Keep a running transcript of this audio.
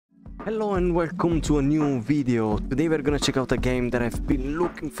Hello and welcome to a new video. Today we're gonna check out a game that I've been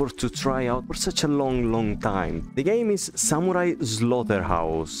looking for to try out for such a long time. The game is Samurai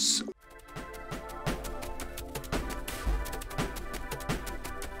Slaughterhouse.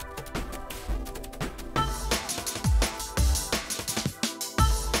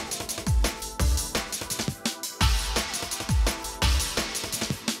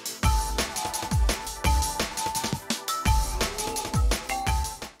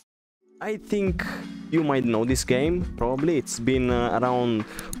 I think you might know this game, probably. It's been around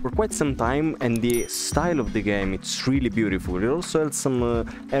for quite some time, and the style of the game, it's really beautiful. It also has some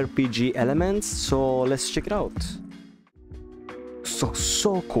RPG elements, so let's check it out.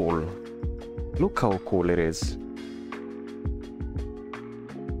 So cool. Look how cool it is.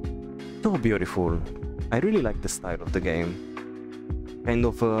 So beautiful. I really like the style of the game. Kind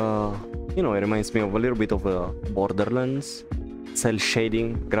of, you know, it reminds me of a little bit of Borderlands. Cell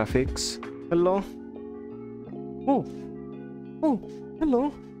shading graphics. Hello? Oh,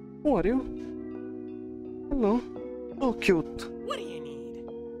 hello. Who are you? Hello. So cute. What do you need?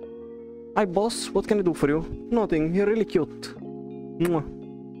 Hi boss, what can I do for you? Nothing, you're really cute. Mwah.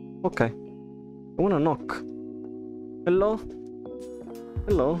 Okay. I wanna knock. Hello?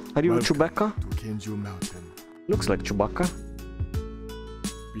 Hello, are you Chewbacca? To Kenju Mountain. Looks like Chewbacca.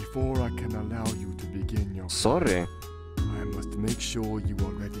 Before I can allow you to begin your Sorry. I must make sure you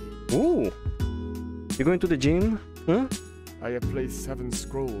are ready. Ooh. You going to the gym? Huh? I have placed 7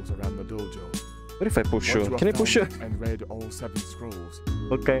 scrolls around the dojo. What if I push Once you? have Can I push you? found And read all 7 scrolls.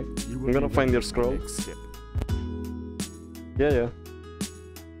 Okay. You will I'm gonna be find ready your for the scroll. next step. Yeah.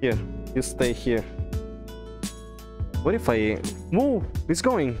 Here. You stay here. What if I... Whoa! It's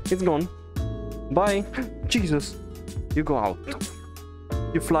going. It's gone. Bye. Jesus. You go out.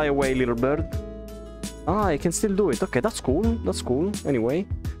 You fly away, little bird. Ah, I can still do it. Okay, that's cool. That's cool. Anyway,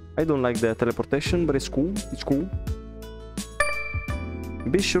 I don't like the teleportation, but it's cool. It's cool.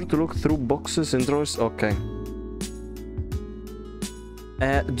 Be sure to look through boxes and drawers. Okay.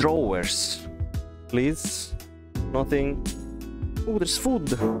 Drawers. Please. Nothing. Oh, there's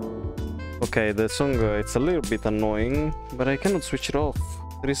food. Okay, the song, it's a little bit annoying, but I cannot switch it off.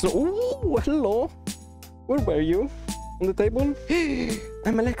 There is no... Ooh, hello. Where were you? On the table?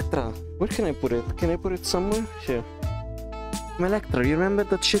 I'm Electra. Where can I put it? Can I put it somewhere? Here. I'm Electra. You remember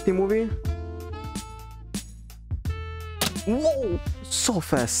that shitty movie? Whoa! So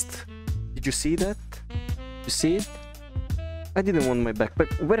fast. Did you see that? You see it? I didn't want my backpack.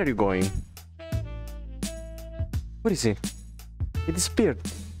 Where are you going? Where is he? He disappeared.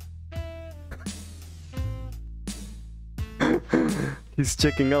 He's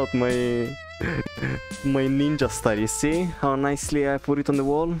checking out my ninja style. You see how nicely I put it on the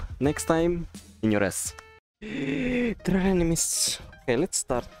wall? Next time, in your ass. There are enemies. Okay, let's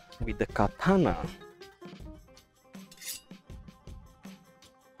start with the katana.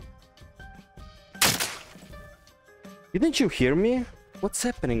 Didn't you hear me? What's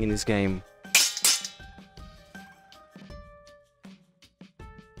happening in this game?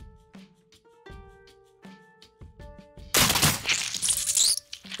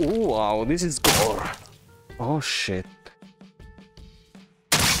 Oh wow, this is gore. Oh shit.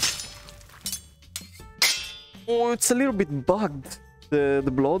 Oh, it's a little bit bugged. The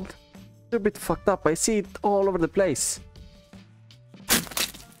blood. A little bit fucked up. I see it all over the place.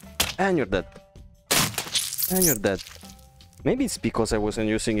 And you're dead. And you're dead. Maybe it's because I wasn't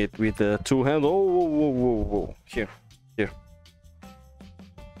using it with the 2 hands. Oh, whoa. Here.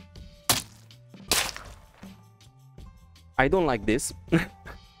 I don't like this.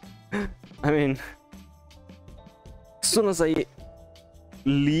 I mean, as soon as I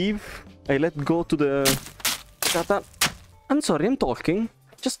leave, I let go to the katana. I'm sorry, I'm talking.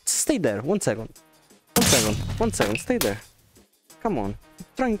 Just stay there. 1 second. 1 second. Stay there. Come on. I'm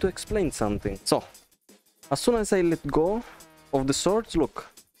trying to explain something. So, as soon as I let go of the swords, look.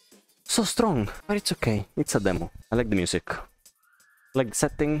 So strong. But it's okay. It's a demo. I like the music. I like the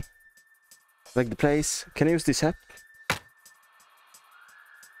setting. I like the place. Can I use this hat?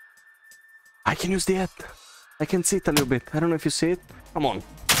 I can use the hat. I can see it a little bit. I don't know if you see it. Come on.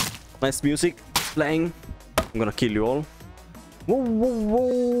 Nice music playing. I'm gonna kill you all.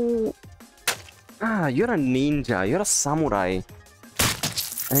 Whoa. Ah, you're a ninja. You're a samurai.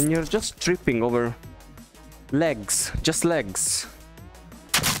 And you're just tripping over legs. Just legs.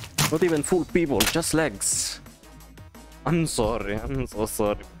 Not even full people. Just legs. I'm sorry. I'm so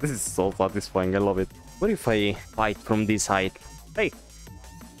sorry. This is so satisfying. I love it. What if I fight from this height? Hey.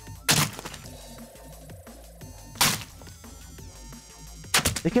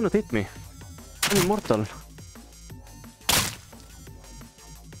 They cannot hit me. I'm immortal.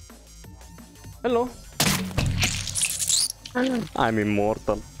 Hello. I'm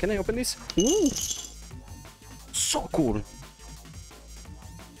immortal. Can I open this? Ooh. So cool.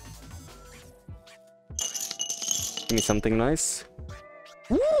 Give me something nice.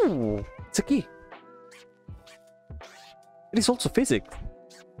 Ooh. It's a key. It is also physics.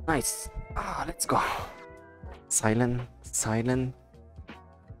 Nice. Ah, let's go. Silent. Silent.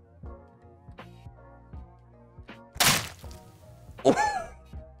 Oh.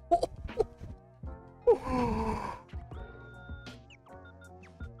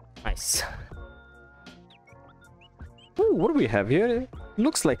 Nice. Ooh, what do we have here?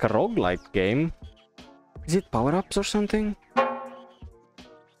 Looks like a roguelike game. Is it power-ups or something?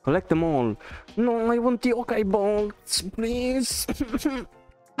 Collect them all. No, I want the yokai bolts, please.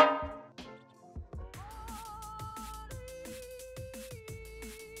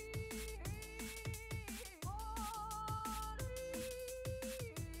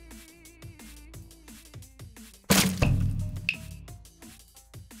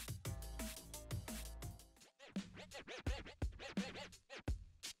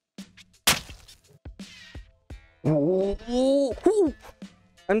 Ooh.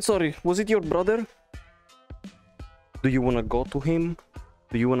 I'm sorry, was it your brother? Do you wanna go to him?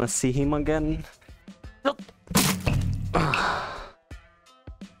 Do you wanna see him again?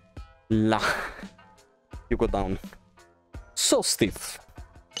 La. You go down. So stiff.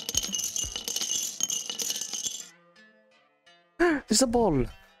 There's a ball.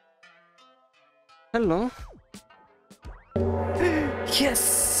 Hello.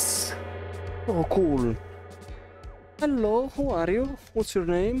 Yes. Oh, cool. Hello, who are you? What's your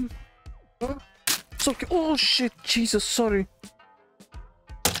name? Huh? So oh shit, Jesus, sorry.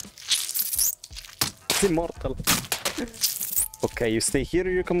 It's immortal. Okay, you stay here or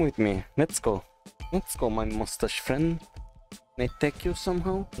you come with me. Let's go. Let's go, my mustache friend. Can I take you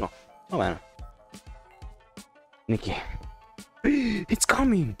somehow? No. Oh man. Nikki. It's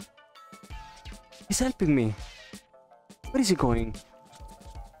coming! He's helping me. Where is he going?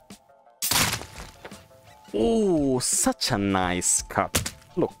 Oh, such a nice cut.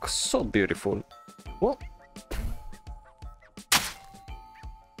 Look, so beautiful. What?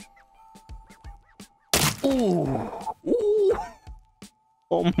 Oh,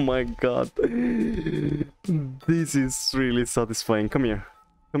 oh my god. This is really satisfying. Come here.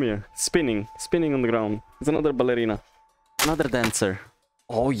 Come here. Spinning. Spinning on the ground. It's another ballerina. Another dancer.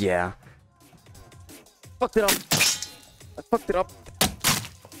 Oh yeah. Fucked it up. I fucked it up.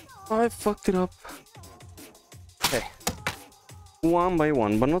 I fucked it up. Okay. One by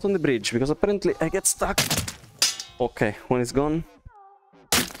one, but not on the bridge, because apparently I get stuck. Okay, one is gone.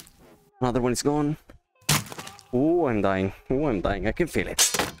 Another one is gone. Oh, I'm dying. Oh, I'm dying. I can feel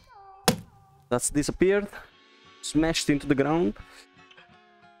it. That's disappeared. Smashed into the ground.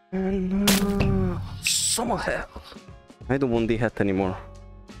 And some hell. I don't want the hat anymore.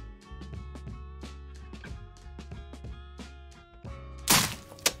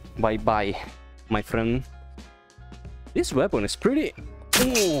 Bye-bye, my friend. This weapon is pretty...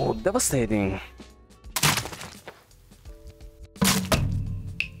 oh, devastating.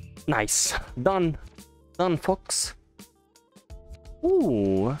 Nice. Done. Done, Fox.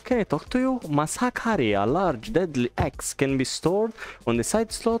 Ooh, can I talk to you? Masakari, a large deadly axe, can be stored on the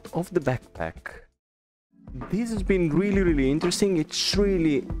side slot of the backpack. This has been really interesting. It's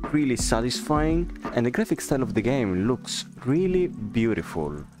really satisfying, and the graphic style of the game looks really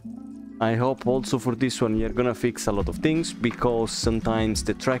beautiful. I hope also for this one you're gonna fix a lot of things, because sometimes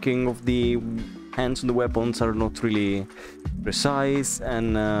the tracking of the hands on the weapons are not really precise,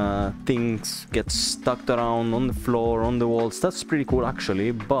 and things get stuck around on the floor, on the walls. That's pretty cool actually,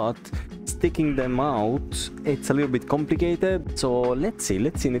 but sticking them out, it's a little bit complicated. So let's see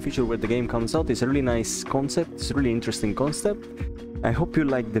in the future where the game comes out. It's a really nice concept, it's a really interesting concept. I hope you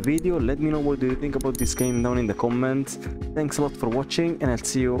liked the video. Let me know what do you think about this game down in the comments. Thanks a lot for watching, and I'll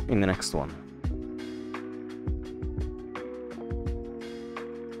see you in the next one.